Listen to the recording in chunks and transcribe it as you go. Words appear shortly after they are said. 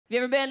you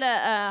ever been to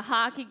a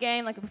hockey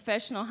game, like a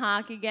professional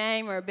hockey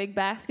game or a big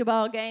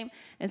basketball game,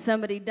 and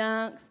somebody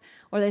dunks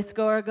or they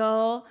score a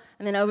goal,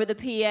 and then over the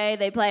PA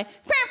they play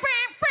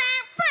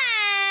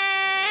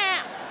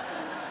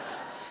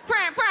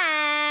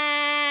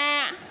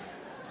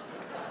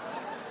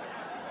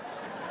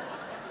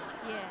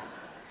Yeah.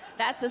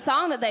 That's the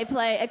song that they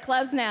play at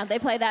clubs now. They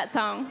play that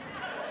song.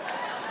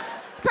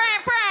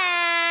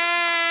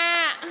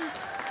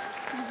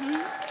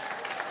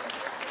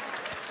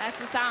 That's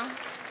the song.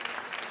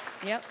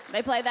 Yep,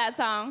 they play that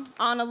song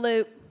on a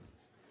loop.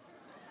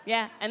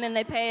 Yeah, and then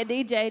they pay a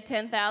DJ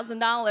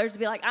 $10,000 to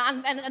be like,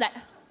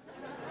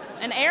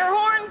 an air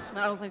horn?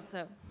 I don't think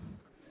so.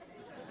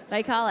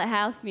 They call it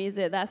house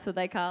music. That's what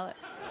they call it.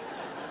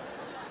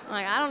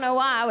 Like, I don't know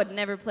why I would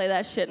never play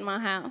that shit in my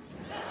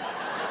house.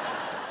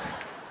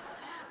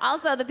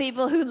 Also, the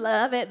people who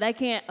love it, they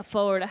can't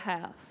afford a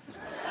house.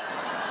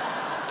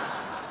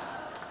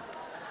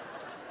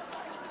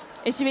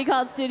 It should be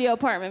called studio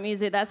apartment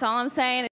music. That's all I'm saying.